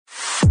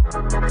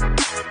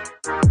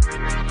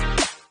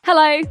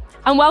Hello,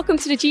 and welcome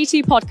to the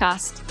G2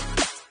 podcast.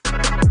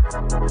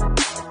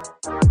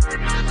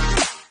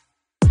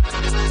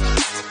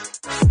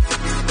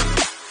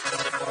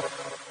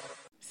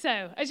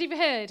 So, as you've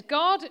heard,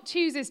 God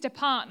chooses to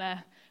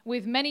partner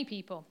with many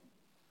people.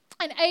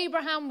 And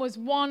Abraham was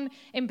one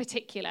in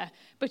particular.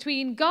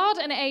 Between God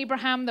and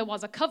Abraham, there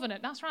was a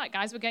covenant. That's right,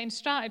 guys, we're getting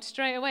started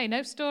straight away.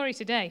 No story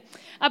today.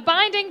 A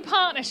binding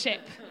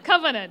partnership,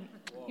 covenant.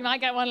 You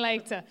might get one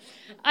later.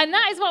 And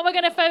that is what we're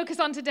going to focus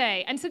on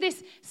today. And so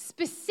this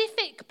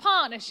specific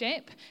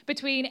partnership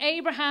between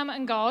Abraham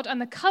and God and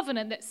the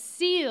covenant that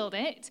sealed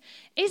it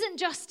isn't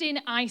just in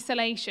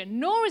isolation,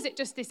 nor is it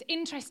just this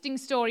interesting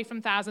story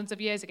from thousands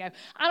of years ago.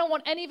 I don't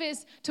want any of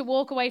us to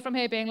walk away from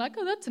here being like,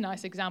 oh, that's a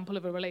nice example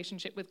of a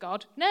relationship with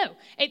God. No,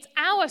 it's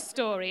our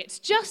story. It's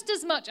just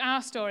as much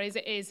our story as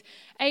it is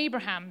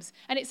Abraham's.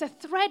 And it's a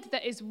thread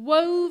that is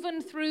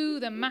woven through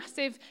the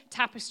massive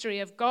tapestry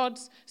of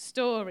God's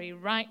story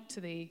right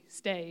to the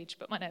stage.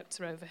 But my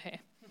notes are over here.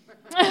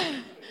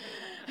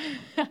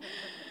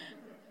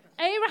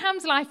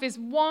 Abraham's life is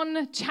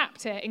one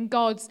chapter in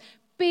God's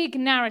big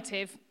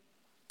narrative,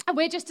 and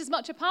we're just as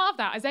much a part of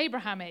that as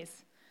Abraham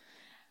is.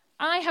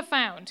 I have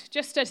found,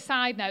 just a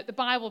side note, the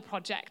Bible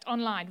Project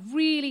online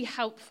really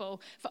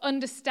helpful for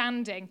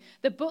understanding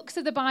the books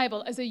of the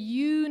Bible as a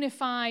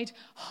unified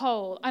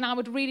whole, and I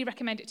would really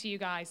recommend it to you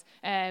guys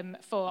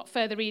for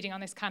further reading on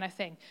this kind of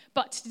thing.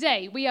 But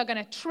today we are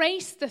going to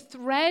trace the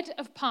thread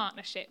of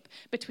partnership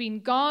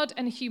between God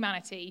and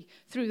humanity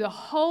through the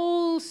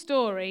whole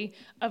story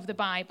of the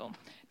Bible.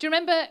 Do you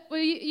remember, were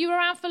you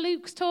around for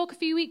Luke's talk a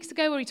few weeks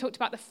ago where he talked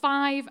about the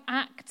 5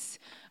 acts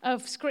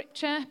of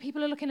Scripture?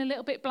 People are looking a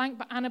little bit blank,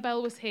 but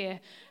Annabelle was here.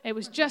 It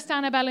was just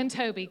Annabelle and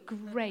Toby.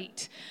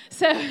 Great.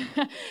 So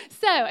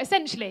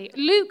essentially,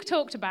 Luke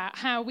talked about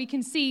how we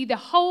can see the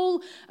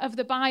whole of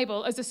the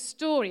Bible as a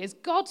story, as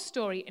God's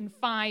story in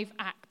 5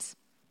 acts.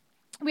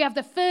 We have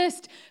the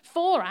first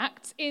 4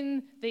 acts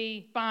in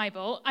the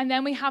Bible, and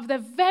then we have the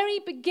very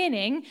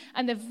beginning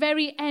and the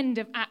very end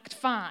of Act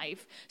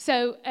 5.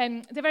 So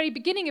the very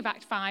beginning of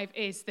Act 5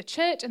 is the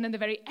church, and then the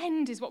very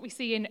end is what we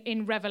see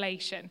in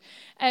Revelation.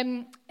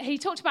 He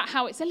talked about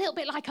how it's a little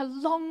bit like a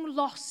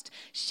long-lost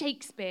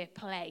Shakespeare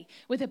play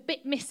with a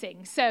bit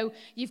missing. So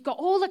you've got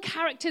all the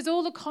characters,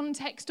 all the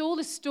context, all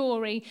the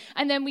story,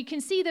 and then we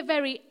can see the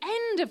very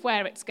end of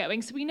where it's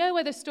going. So we know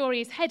where the story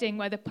is heading,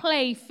 where the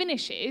play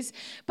finishes,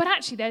 but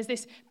actually there's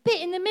this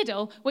bit in the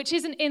middle which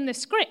isn't in the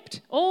script,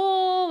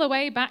 all the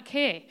way back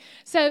here.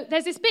 So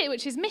there's this bit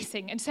which is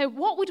missing, and so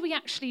what would we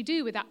actually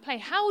do with that play?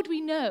 How would we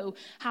know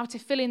how to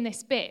fill in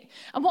this bit?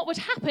 And what would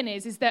happen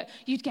is that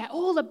you'd get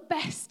all the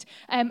best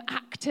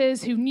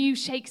actors who knew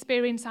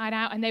Shakespeare inside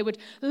out, and they would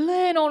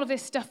learn all of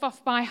this stuff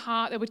off by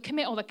heart. They would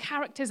commit all the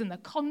characters and the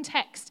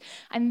context,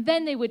 and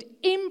then they would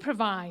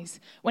improvise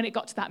when it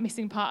got to that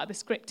missing part of the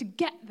script to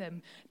get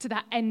them to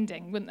that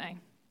ending, wouldn't they?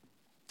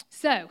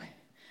 So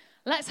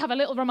let's have a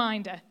little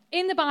reminder.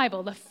 In the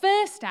Bible, the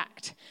first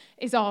act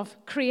is of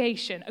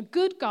creation. A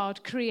good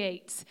God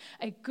creates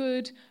a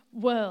good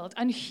world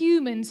and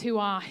humans who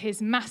are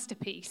his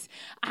masterpiece.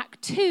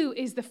 Act 2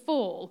 is the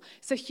fall,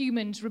 so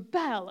humans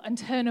rebel and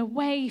turn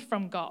away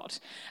from God.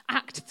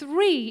 Act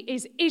 3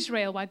 is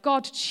Israel, where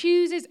God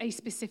chooses a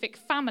specific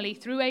family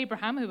through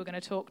Abraham, who we're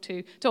going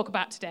to talk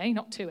about today,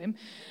 not to him.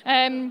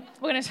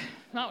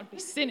 That would be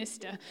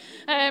sinister.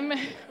 We're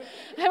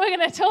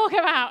going to talk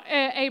about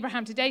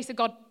Abraham today. So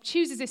God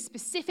chooses this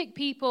specific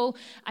people,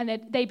 and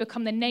they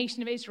become the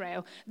nation of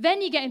Israel.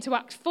 Then you get into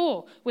Act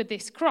 4 with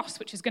this cross,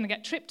 which is going to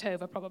get tripped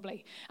over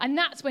probably. And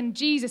that's when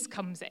Jesus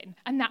comes in,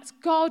 and that's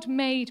God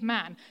made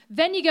man.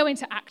 Then you go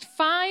into Act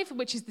 5,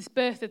 which is this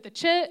birth of the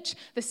church,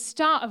 the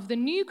start of the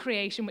new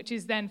creation, which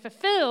is then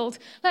fulfilled.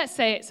 Let's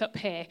say it's up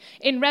here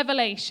in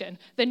Revelation,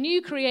 the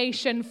new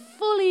creation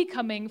fully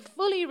coming,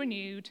 fully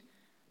renewed,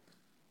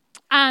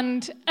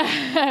 and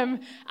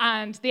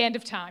the end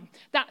of time.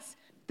 That's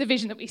the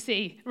vision that we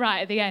see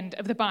right at the end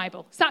of the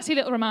Bible. So that's your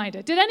little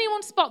reminder. Did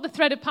anyone spot the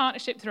thread of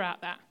partnership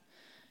throughout that?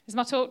 Is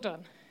my talk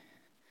done?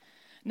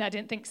 No, I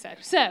didn't think so.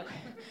 So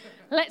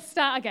let's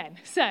start again.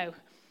 So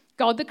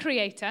God the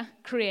Creator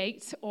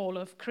creates all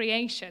of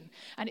creation,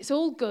 and it's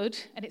all good,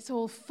 and it's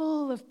all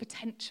full of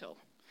potential.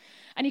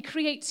 And he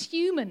creates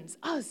humans,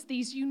 us,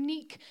 these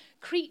unique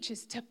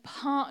creatures, to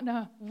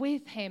partner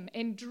with him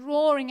in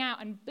drawing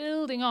out and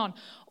building on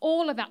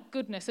all of that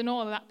goodness and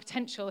all of that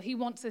potential. He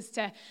wants us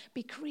to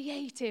be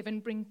creative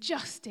and bring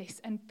justice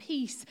and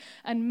peace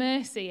and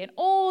mercy in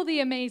all the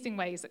amazing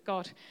ways that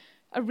God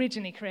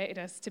originally created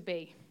us to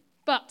be.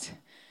 But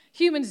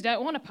humans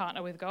don't want to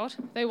partner with God.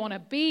 They want to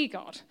be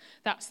God.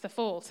 That's the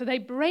fall. So they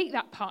break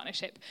that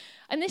partnership.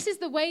 And this is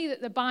the way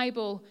that the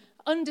Bible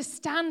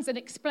understands and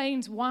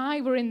explains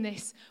why we're in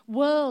this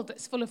world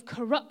that's full of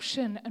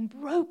corruption and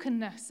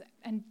brokenness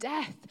and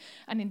death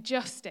and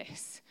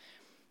injustice.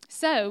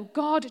 So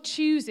God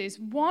chooses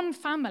one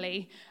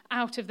family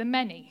out of the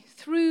many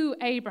through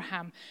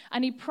Abraham,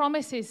 and he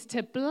promises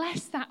to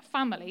bless that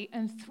family,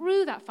 and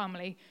through that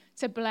family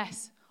to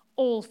bless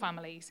all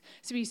families.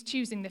 So he's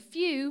choosing the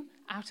few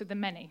out of the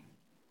many.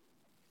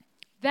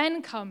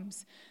 Then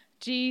comes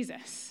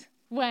Jesus,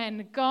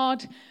 when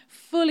God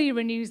fully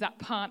renews that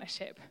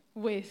partnership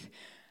with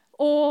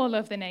all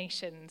of the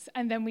nations.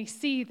 And then we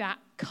see that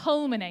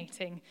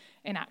culminating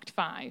in Act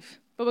 5.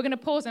 But we're going to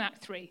pause in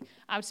Act 3.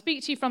 I would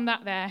speak to you from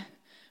that there,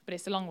 but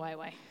it's a long way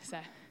away, so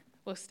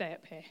we'll stay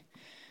up here.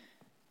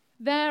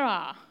 There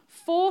are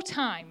 4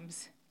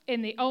 times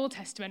in the Old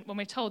Testament when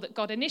we're told that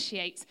God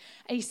initiates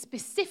a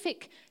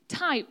specific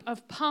type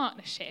of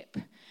partnership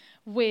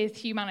with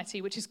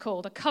humanity, which is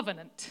called a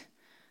covenant.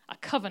 A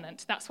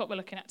covenant, that's what we're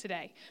looking at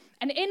today.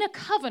 And in a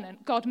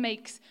covenant, God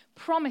makes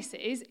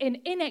promises and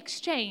in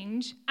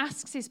exchange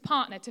asks his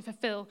partner to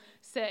fulfill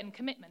certain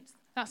commitments.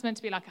 That's meant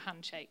to be like a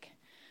handshake.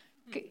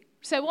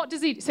 So what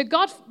does he do? So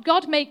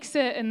God makes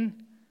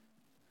certain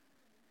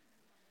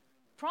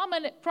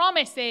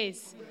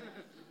promises.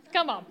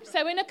 Come on.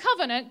 So in a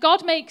covenant,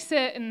 God makes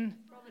certain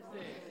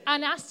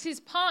and asks his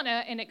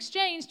partner in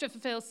exchange to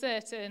fulfill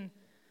certain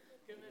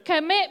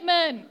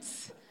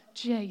commitments.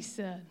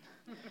 Jason.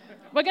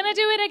 We're going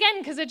to do it again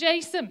because of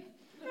Jason.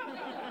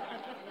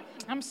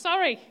 I'm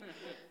sorry.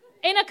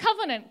 In a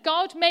covenant,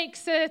 God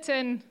makes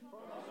certain,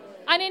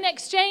 and in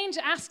exchange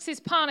asks his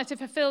partner to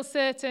fulfill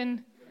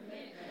certain.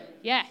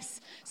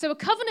 Yes. So a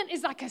covenant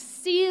is like a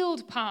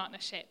sealed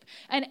partnership.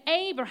 And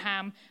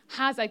Abraham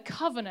has a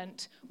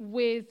covenant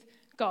with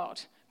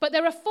God. But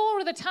there are 4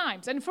 other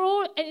times, and for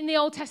all in the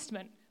Old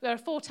Testament, there are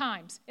 4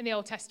 times in the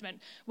Old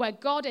Testament where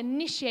God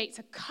initiates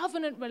a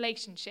covenant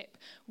relationship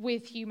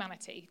with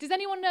humanity. Does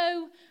anyone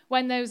know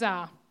when those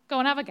are? Go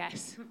on, have a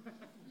guess.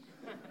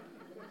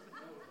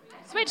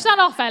 Switch that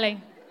off, Ellie.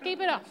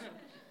 Keep it off.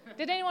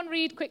 Did anyone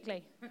read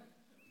quickly?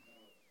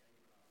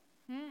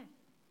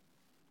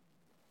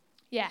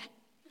 Yeah.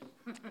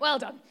 Well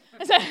done.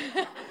 So,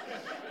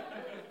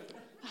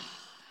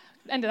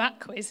 end of that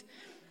quiz.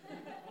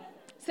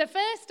 So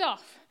first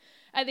off,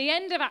 at the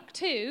end of Act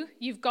 2,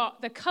 you've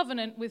got the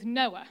covenant with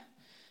Noah.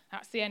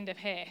 That's the end of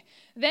here.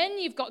 Then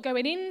you've got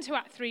going into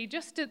Act 3,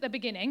 just at the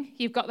beginning,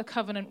 you've got the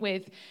covenant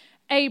with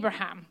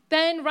Abraham.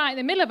 Then right in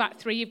the middle of Act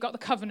 3, you've got the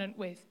covenant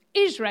with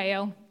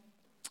Israel.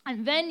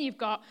 And then you've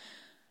got,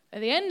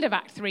 at the end of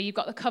Act 3, you've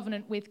got the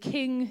covenant with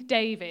King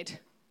David.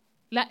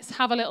 Let's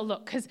have a little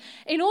look. Because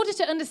in order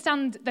to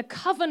understand the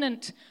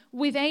covenant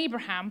with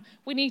Abraham,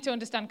 we need to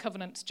understand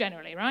covenants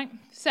generally, right?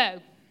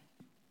 So,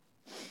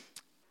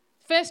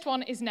 first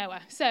one is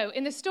Noah. So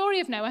in the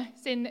story of Noah,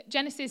 it's in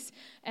Genesis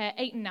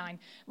 8 and 9.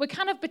 We're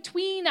kind of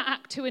between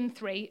Act 2 and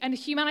 3, and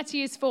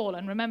humanity is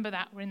fallen. Remember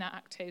that, we're in that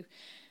Act 2.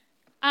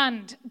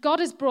 And God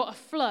has brought a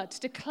flood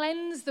to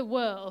cleanse the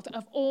world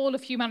of all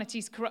of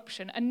humanity's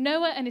corruption. And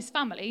Noah and his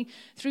family,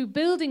 through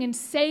building and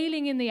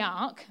sailing in the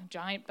ark, a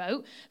giant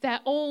boat,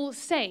 they're all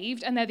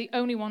saved and they're the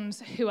only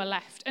ones who are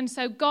left. And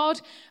so God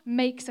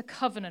makes a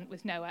covenant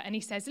with Noah. And he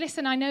says,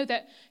 listen, I know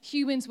that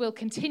humans will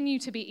continue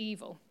to be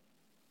evil.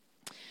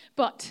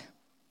 But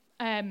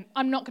I'm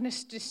not going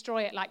to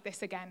destroy it like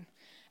this again.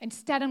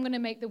 Instead, I'm going to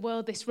make the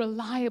world this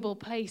reliable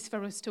place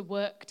for us to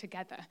work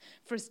together,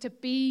 for us to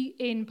be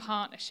in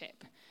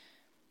partnership.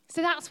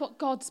 So that's what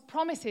God's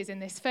promise is in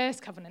this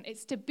first covenant.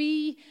 It's to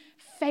be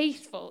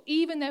faithful,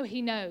 even though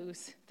he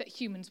knows that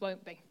humans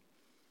won't be.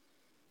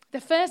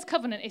 The first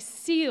covenant is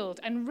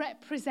sealed and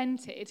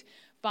represented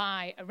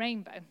by a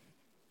rainbow.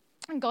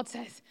 And God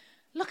says,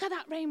 look at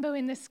that rainbow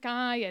in the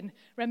sky and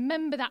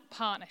remember that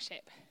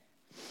partnership.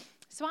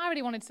 So I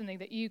really wanted something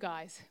that you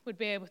guys would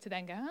be able to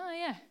then go, oh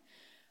yeah,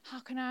 how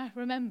can I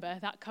remember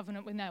that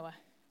covenant with Noah?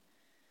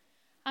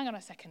 Hang on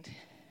a second.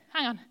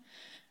 Hang on.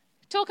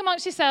 Talk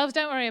amongst yourselves,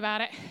 don't worry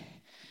about it.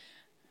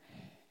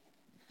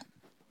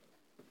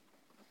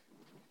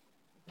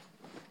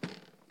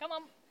 Come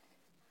on.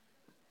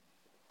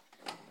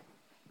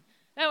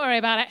 Don't worry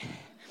about it.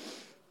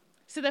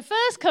 So the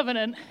first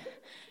covenant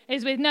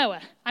is with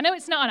Noah. I know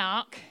it's not an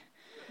ark,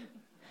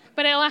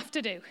 but it'll have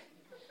to do.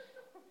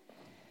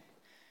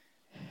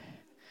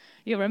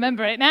 You'll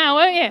remember it now,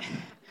 won't you?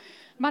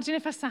 Imagine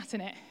if I sat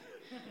in it.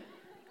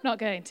 Not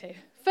going to.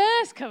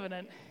 First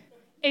covenant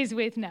is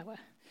with Noah.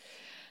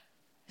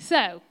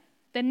 So,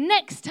 the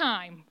next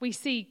time we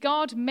see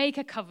God make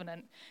a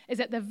covenant is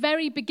at the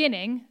very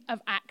beginning of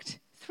Act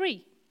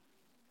 3,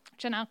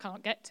 which I now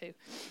can't get to,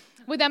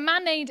 with a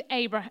man named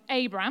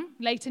Abram,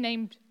 later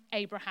named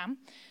Abraham,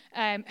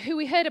 who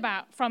we heard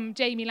about from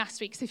Jamie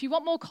last week. So if you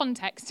want more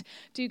context,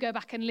 do go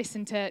back and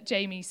listen to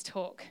Jamie's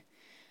talk.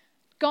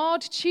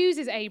 God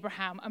chooses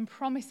Abraham and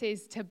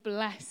promises to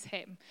bless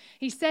him.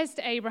 He says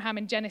to Abraham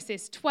in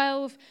Genesis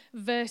 12,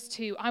 verse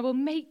 2, I will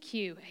make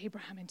you,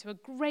 Abraham, into a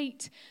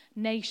great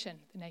nation,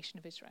 the nation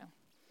of Israel.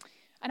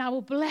 And I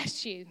will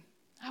bless you.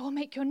 I will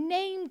make your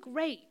name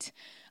great,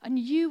 and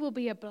you will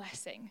be a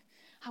blessing.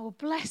 I will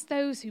bless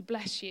those who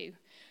bless you,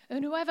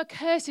 and whoever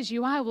curses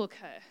you, I will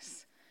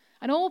curse.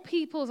 And all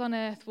peoples on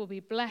earth will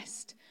be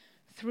blessed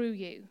through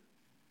you.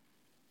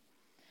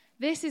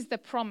 This is the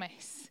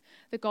promise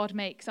that God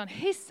makes on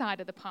his side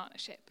of the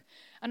partnership.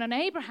 And on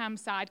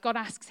Abraham's side, God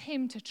asks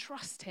him to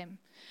trust him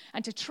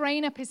and to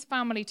train up his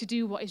family to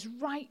do what is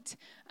right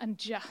and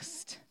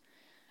just.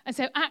 And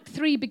so Act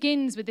 3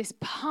 begins with this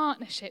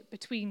partnership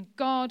between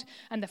God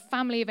and the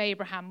family of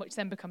Abraham, which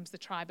then becomes the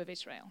tribe of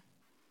Israel.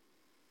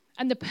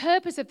 And the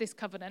purpose of this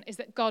covenant is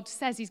that God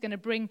says he's going to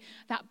bring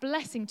that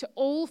blessing to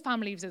all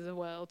families of the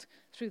world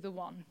through the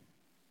one.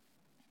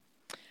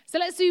 So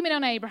let's zoom in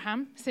on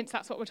Abraham, since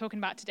that's what we're talking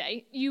about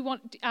today.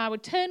 I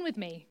would turn with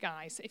me,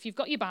 guys, if you've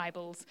got your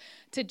Bibles,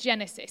 to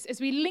Genesis.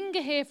 As we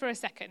linger here for a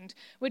second,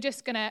 we're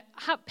just going to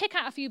pick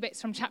out a few bits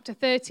from chapter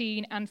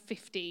 13 and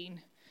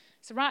 15.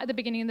 So right at the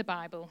beginning of the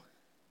Bible.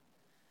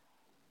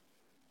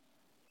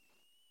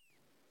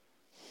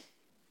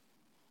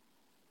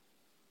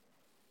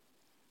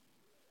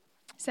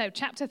 So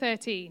chapter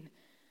 13,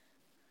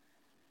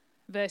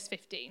 verse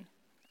 15.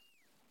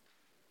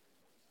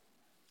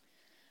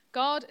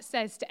 God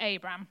says to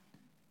Abram,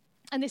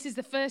 and this is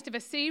the first of a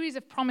series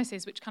of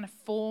promises which kind of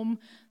form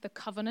the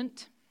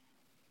covenant.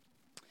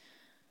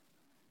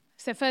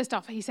 So first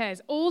off, he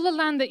says, all the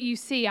land that you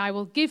see I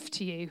will give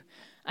to you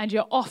and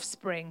your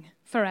offspring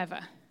forever.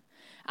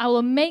 I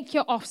will make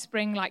your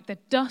offspring like the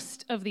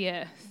dust of the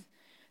earth,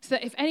 so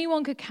that if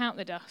anyone could count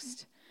the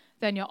dust,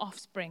 then your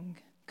offspring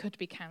could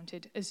be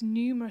counted, as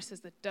numerous as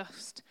the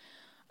dust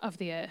of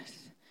the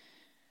earth.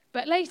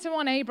 But later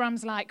on,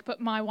 Abram's like, but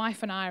my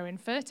wife and I are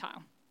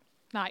infertile.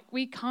 Like,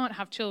 we can't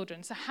have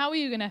children, so how are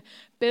you going to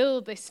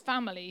build this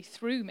family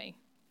through me?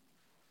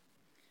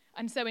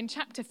 And so in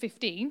chapter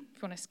 15, if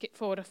you want to skip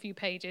forward a few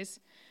pages,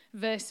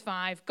 verse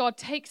 5, God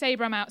takes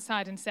Abram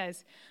outside and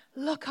says,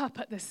 look up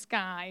at the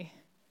sky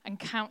and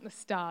count the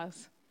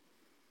stars,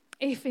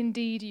 if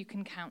indeed you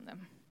can count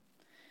them.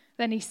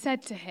 Then he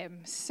said to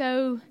him,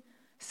 so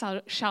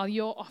shall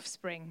your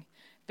offspring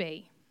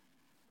be.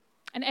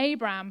 And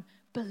Abram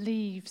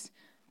believes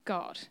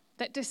God,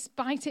 that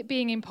despite it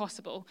being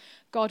impossible,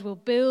 God will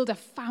build a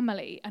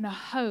family and a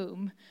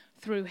home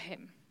through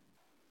him.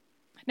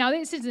 Now,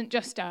 this isn't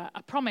just a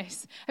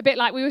promise, a bit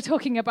like we were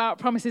talking about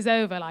promises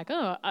over,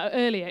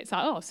 earlier. It's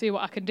like, see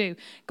what I can do.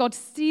 God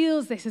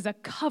seals this as a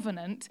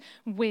covenant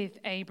with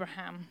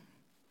Abraham.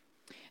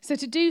 So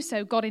to do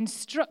so, God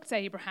instructs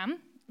Abraham,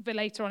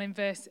 later on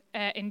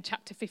in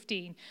chapter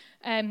 15,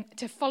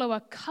 to follow a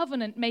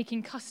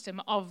covenant-making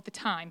custom of the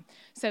time.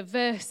 So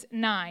verse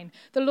 9,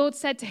 the Lord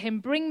said to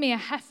him, bring me a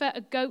heifer, a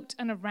goat,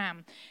 and a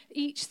ram,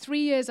 each 3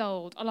 years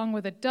old, along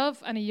with a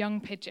dove and a young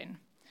pigeon.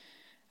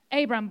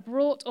 Abram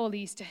brought all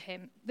these to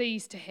him,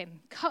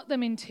 cut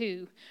them in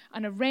two,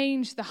 and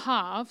arranged the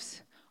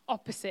halves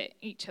opposite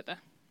each other.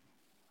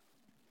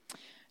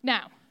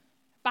 Now,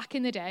 back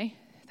in the day,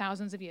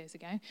 thousands of years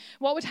ago,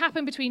 what would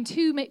happen between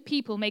two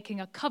people making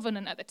a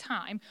covenant at the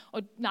time,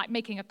 or like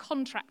making a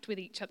contract with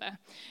each other,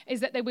 is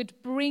that they would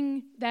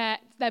bring their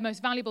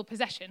most valuable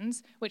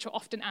possessions, which were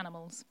often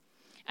animals,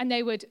 and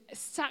they would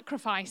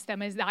sacrifice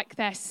them as like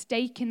their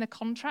stake in the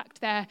contract,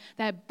 their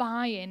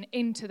buy-in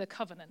into the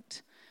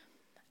covenant.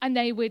 And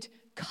they would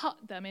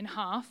cut them in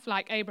half,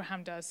 like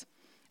Abraham does,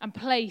 and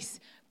place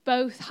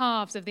both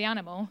halves of the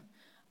animal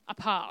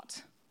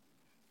apart.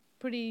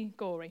 Pretty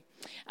gory.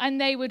 And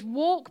they would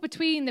walk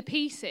between the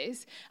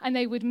pieces, and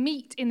they would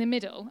meet in the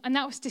middle. And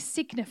that was to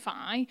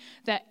signify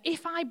that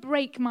if I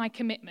break my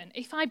commitment,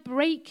 if I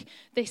break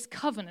this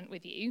covenant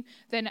with you,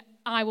 then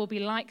I will be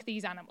like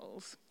these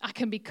animals. I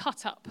can be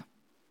cut up.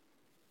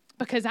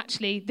 Because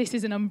actually, this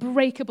is an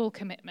unbreakable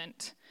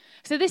commitment.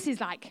 So this is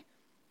like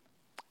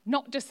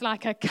not just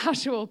like a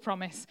casual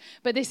promise,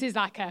 but this is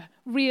like a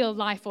real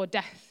life or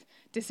death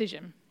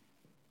decision.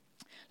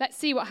 Let's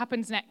see what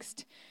happens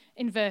next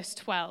in verse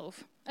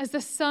 12. As the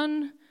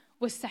sun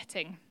was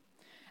setting,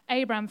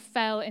 Abram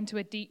fell into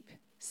a deep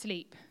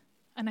sleep,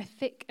 and a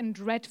thick and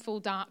dreadful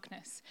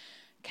darkness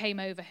came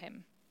over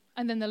him.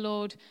 And then the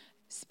Lord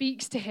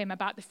speaks to him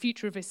about the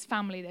future of his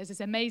family. There's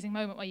this amazing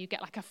moment where you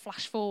get like a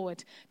flash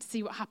forward to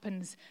see what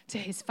happens to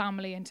his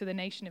family and to the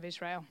nation of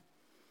Israel.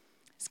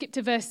 Skip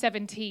to verse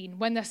 17.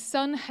 When the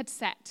sun had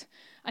set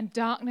and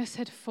darkness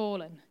had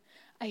fallen,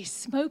 a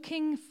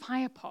smoking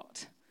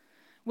firepot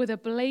with a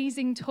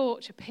blazing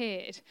torch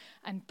appeared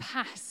and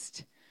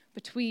passed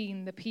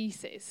between the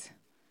pieces.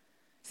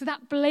 So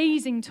that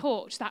blazing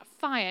torch, that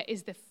fire,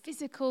 is the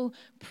physical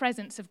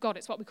presence of God.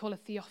 It's what we call a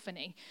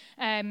theophany.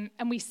 And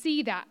we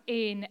see that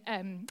in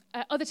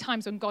other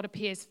times when God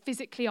appears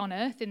physically on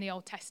earth in the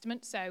Old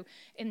Testament. So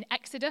in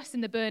Exodus,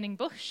 in the burning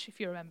bush, if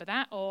you remember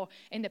that, or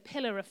in the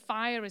pillar of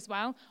fire as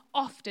well,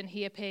 often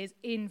he appears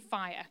in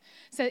fire.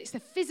 So it's the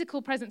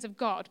physical presence of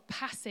God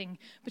passing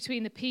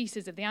between the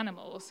pieces of the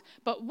animals.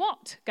 But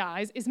what,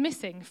 guys, is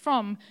missing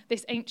from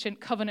this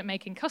ancient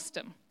covenant-making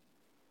custom?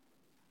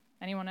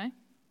 Anyone know?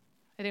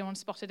 Anyone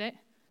spotted it?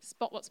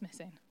 Spot what's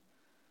missing.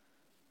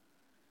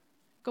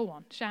 Go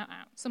on, shout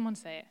out. Someone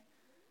say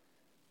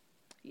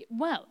it.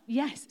 Well,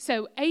 yes.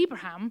 So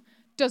Abraham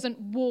doesn't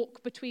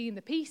walk between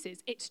the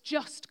pieces. It's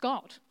just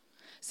God.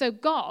 So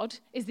God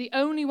is the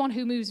only one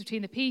who moves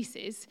between the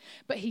pieces,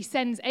 but he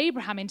sends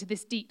Abraham into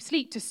this deep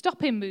sleep to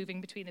stop him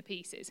moving between the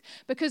pieces,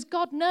 because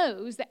God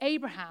knows that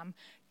Abraham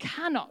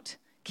cannot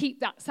keep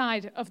that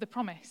side of the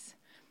promise.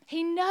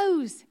 He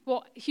knows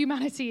what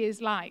humanity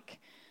is like.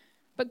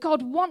 But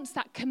God wants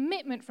that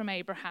commitment from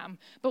Abraham,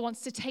 but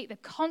wants to take the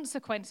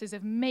consequences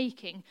of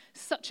making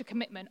such a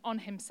commitment on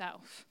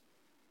himself.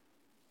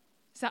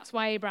 So that's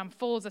why Abraham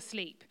falls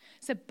asleep.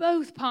 So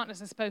both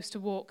partners are supposed to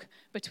walk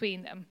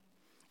between them.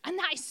 And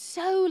that is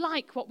so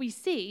like what we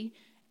see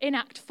in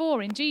Act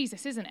 4 in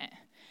Jesus, isn't it?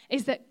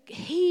 Is that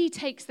he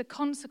takes the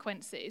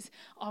consequences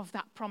of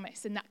that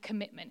promise and that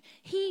commitment.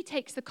 He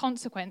takes the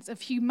consequence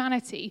of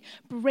humanity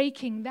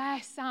breaking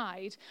their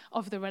side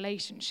of the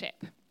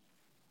relationship.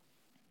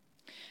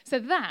 So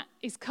that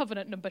is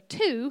covenant number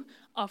 2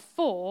 of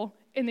 4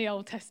 in the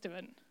Old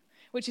Testament,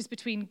 which is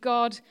between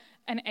God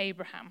and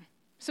Abraham.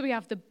 So we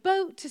have the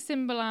boat to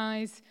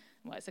symbolize,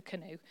 well, it's a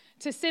canoe,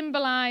 to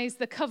symbolize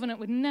the covenant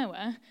with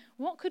Noah.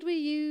 What could we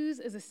use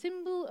as a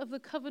symbol of the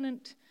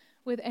covenant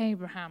with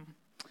Abraham?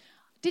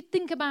 Did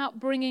think about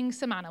bringing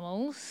some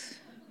animals,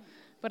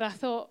 but I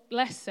thought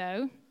less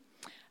so.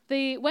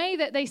 The way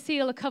that they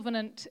seal a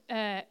covenant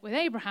with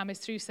Abraham is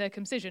through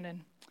circumcision,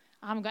 and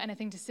I haven't got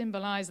anything to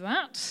symbolize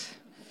that.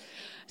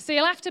 So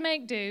you'll have to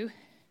make do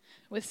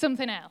with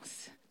something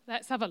else.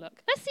 Let's have a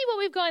look. Let's see what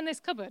we've got in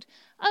this cupboard.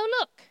 Oh,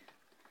 look.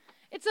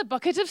 It's a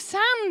bucket of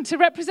sand to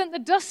represent the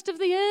dust of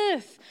the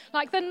earth,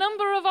 like the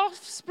number of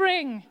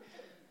offspring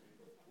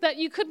that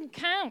you couldn't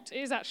count.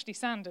 It is actually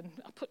sand, and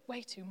I put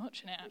way too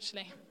much in it,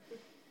 actually.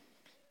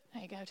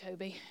 There you go,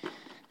 Toby.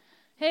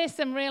 Here's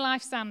some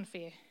real-life sand for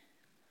you.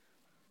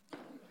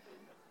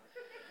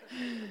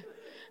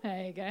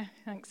 There you go.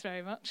 Thanks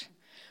very much.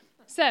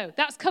 So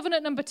that's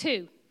covenant number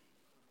 2.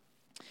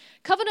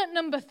 Covenant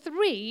number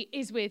 3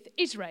 is with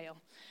Israel.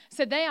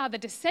 So they are the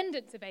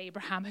descendants of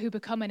Abraham who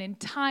become an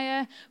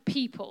entire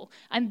people.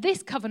 And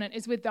this covenant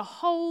is with the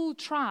whole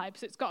tribe,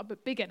 so it's got a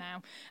bit bigger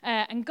now.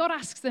 And God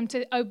asks them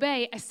to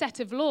obey a set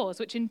of laws,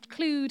 which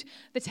include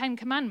the 10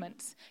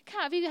 Commandments.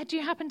 Kat, do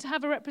you happen to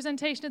have a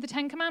representation of the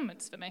 10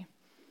 Commandments for me?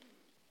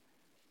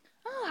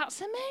 Oh, that's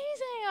amazing.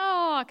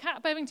 Oh,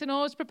 Kat Bevington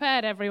always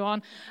prepared,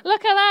 everyone.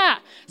 Look at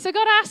that. So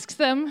God asks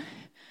them,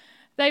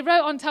 they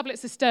wrote on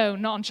tablets of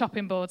stone, not on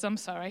chopping boards, I'm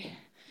sorry.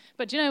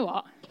 But do you know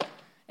what?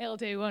 It'll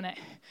do, won't it?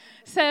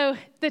 So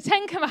the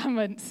 10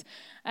 Commandments,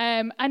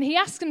 and he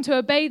asks them to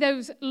obey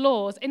those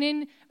laws. And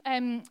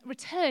in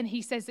return,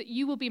 he says that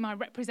you will be my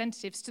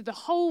representatives to the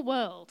whole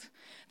world,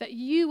 that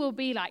you will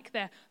be like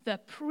the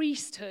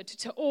priesthood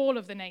to all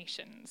of the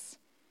nations.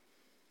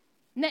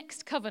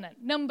 Next covenant,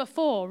 number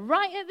 4,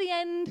 right at the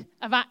end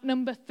of Act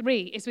number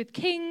 3, is with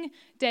King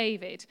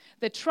David.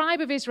 The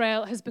tribe of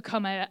Israel has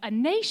become a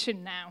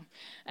nation now.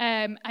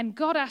 And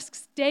God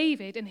asks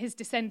David and his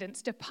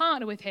descendants to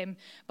partner with him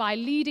by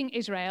leading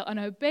Israel and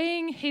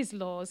obeying his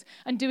laws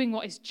and doing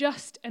what is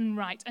just and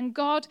right. And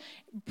God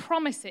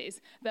promises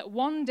that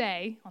one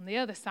day, on the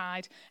other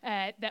side,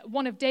 that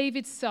one of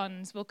David's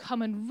sons will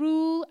come and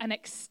rule and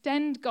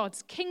extend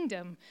God's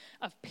kingdom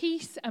of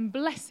peace and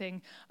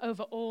blessing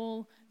over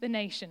all the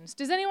nations.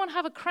 Does anyone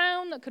have a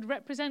crown that could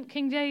represent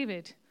King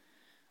David?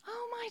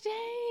 Oh my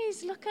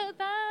days, look at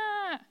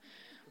that.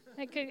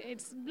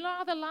 It's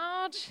rather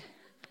large.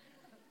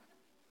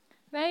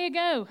 There you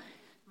go.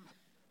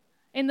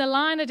 In the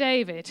line of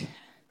David.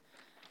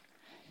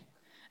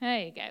 There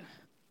you go.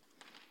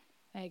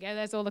 There you go,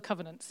 there's all the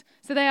covenants.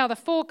 So they are the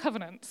 4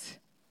 covenants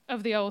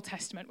of the Old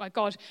Testament where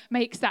God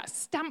makes that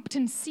stamped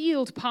and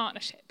sealed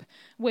partnership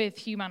with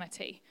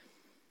humanity.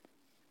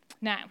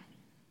 Now,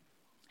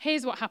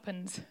 here's what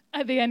happens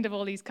at the end of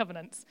all these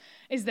covenants,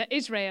 is that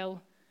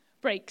Israel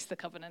breaks the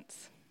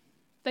covenants.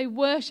 They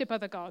worship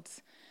other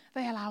gods.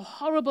 They allow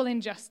horrible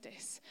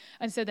injustice.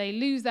 And so they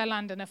lose their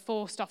land and are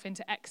forced off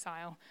into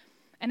exile.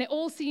 And it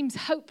all seems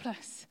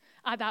hopeless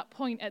at that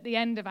point at the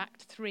end of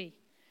Act 3.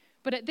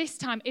 But at this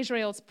time,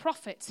 Israel's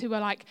prophets, who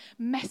are like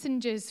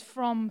messengers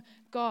from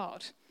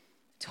God,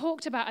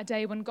 talked about a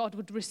day when God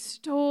would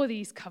restore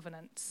these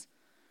covenants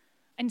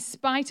in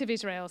spite of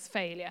Israel's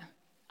failure.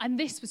 And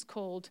this was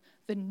called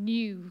the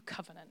New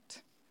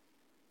Covenant.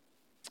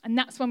 And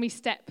that's when we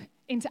step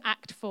into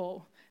Act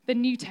 4, the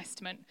New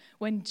Testament,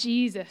 when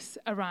Jesus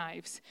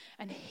arrives.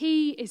 And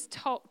he is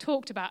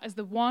talked about as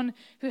the one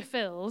who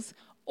fulfills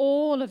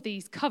all of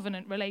these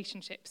covenant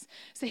relationships.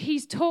 So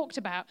he's talked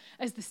about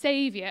as the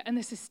savior and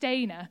the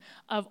sustainer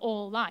of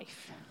all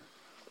life.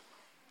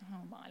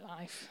 Oh, my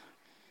life.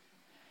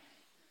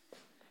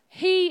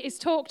 He is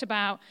talked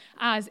about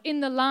as in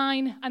the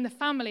line and the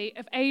family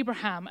of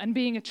Abraham and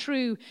being a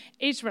true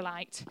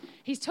Israelite.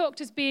 He's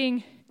talked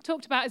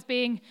about as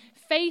being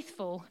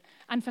faithful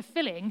and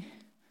fulfilling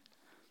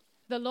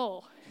the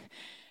law.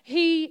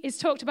 He is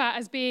talked about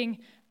as being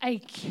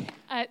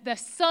the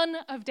son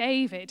of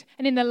David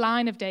and in the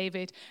line of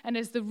David, and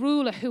as the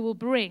ruler who will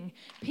bring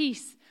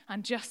peace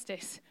and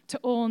justice to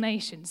all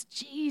nations.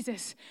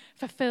 Jesus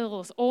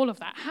fulfills all of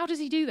that. How does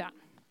he do that?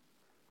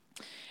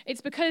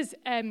 It's because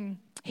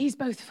he's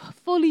both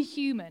fully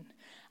human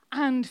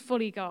and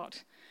fully God.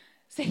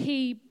 So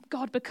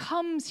God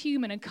becomes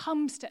human and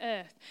comes to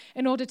earth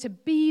in order to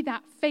be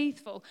that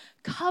faithful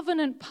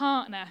covenant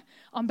partner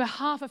on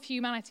behalf of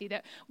humanity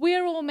that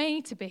we're all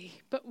made to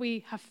be, but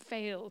we have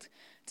failed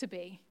to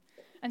be.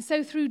 And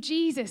so through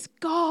Jesus,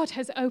 God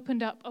has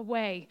opened up a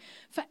way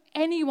for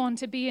anyone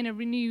to be in a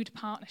renewed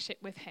partnership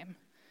with him.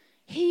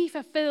 He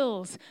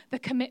fulfills the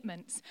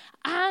commitments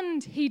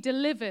and he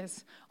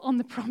delivers on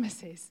the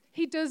promises.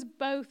 He does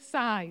both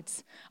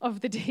sides of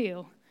the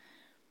deal.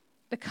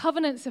 The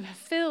covenants are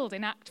fulfilled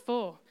in Act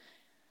 4.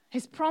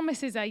 His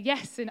promises are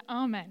yes and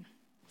amen.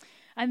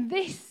 And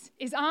this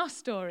is our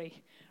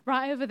story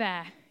right over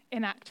there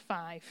in Act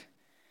 5.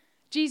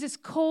 Jesus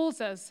calls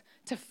us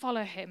to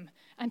follow him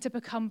and to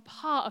become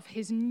part of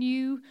his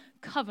new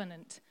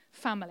covenant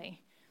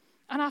family.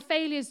 And our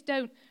failures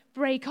don't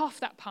break off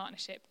that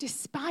partnership.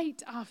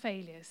 Despite our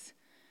failures,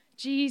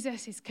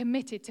 Jesus is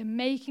committed to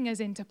making us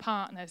into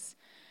partners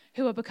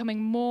who are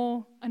becoming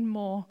more and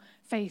more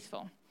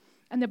faithful.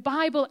 And the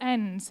Bible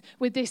ends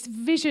with this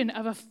vision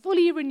of a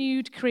fully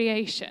renewed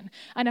creation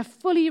and a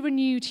fully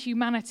renewed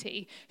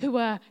humanity who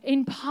are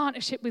in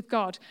partnership with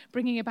God,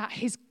 bringing about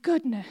his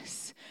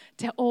goodness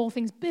to all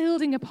things,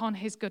 building upon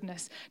his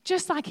goodness,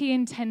 just like he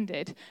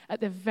intended at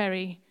the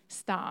very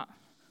start.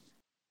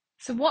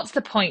 So what's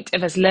the point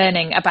of us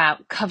learning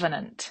about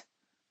covenant?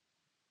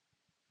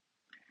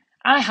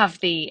 I have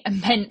the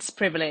immense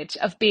privilege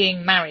of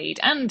being married,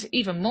 and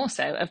even more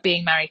so of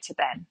being married to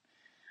Ben.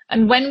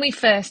 And when we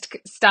first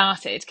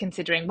started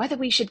considering whether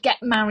we should get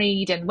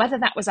married and whether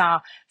that was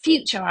our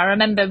future, I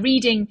remember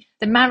reading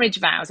the marriage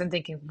vows and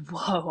thinking,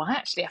 whoa, I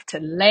actually have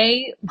to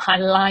lay my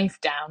life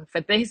down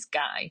for this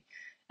guy.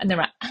 And there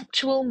are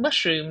actual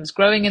mushrooms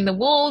growing in the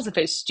walls of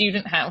his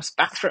student house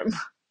bathroom.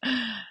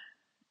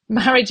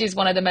 Marriage is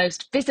one of the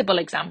most visible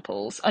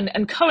examples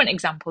and current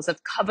examples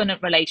of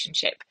covenant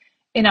relationship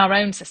in our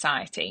own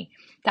society,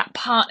 that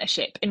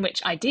partnership in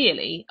which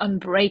ideally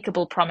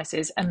unbreakable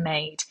promises are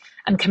made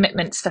and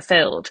commitments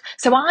fulfilled.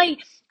 So I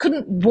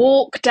couldn't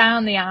walk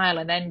down the aisle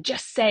and then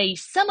just say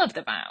some of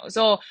the vows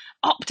or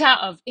opt out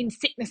of in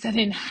sickness and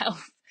in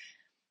health.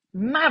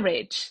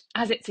 Marriage,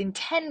 as it's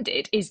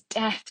intended, is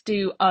death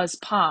do us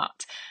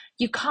part.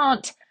 You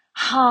can't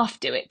half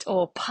do it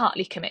or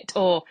partly commit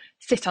or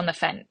sit on the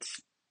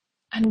fence.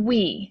 And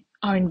we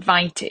are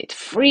invited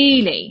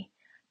freely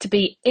to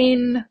be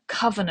in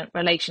covenant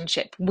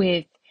relationship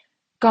with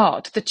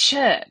God, the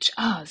church,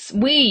 us.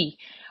 We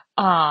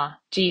are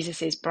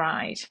Jesus's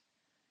bride.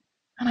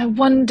 And I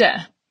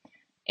wonder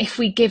if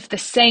we give the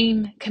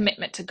same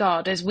commitment to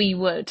God as we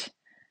would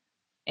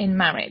in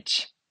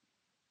marriage.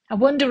 I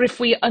wonder if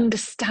we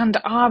understand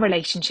our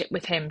relationship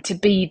with him to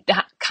be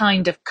that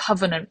kind of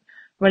covenant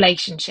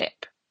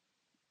relationship.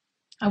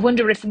 I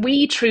wonder if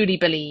we truly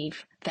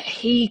believe that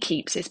he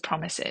keeps his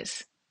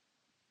promises.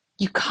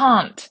 You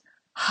can't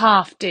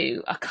half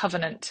do a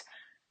covenant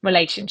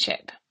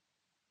relationship.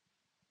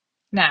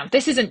 Now,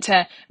 this isn't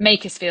to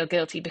make us feel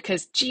guilty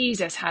because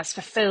Jesus has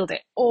fulfilled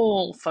it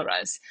all for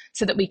us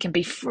so that we can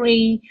be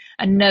free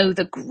and know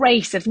the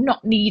grace of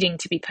not needing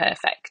to be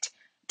perfect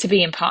to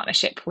be in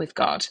partnership with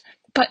God.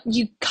 But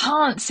you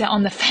can't sit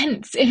on the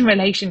fence in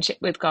relationship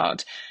with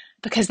God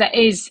because there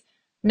is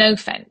no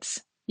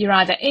fence. You're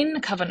either in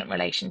a covenant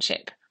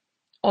relationship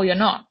or you're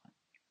not.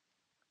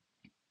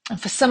 And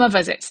for some of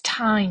us, it's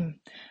time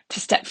to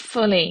step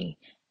fully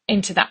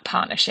into that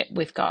partnership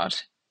with God.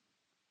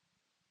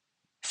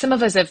 Some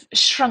of us have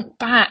shrunk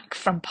back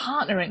from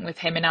partnering with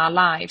him in our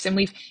lives, and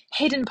we've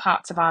hidden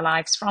parts of our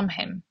lives from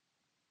him.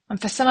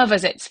 And for some of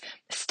us, it's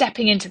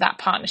stepping into that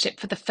partnership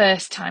for the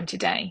first time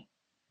today.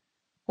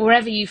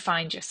 Wherever you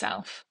find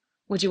yourself,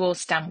 would you all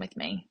stand with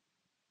me?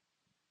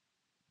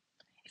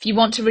 If you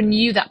want to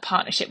renew that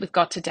partnership with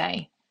God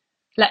today,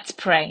 let's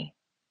pray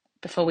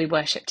before we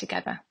worship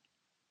together.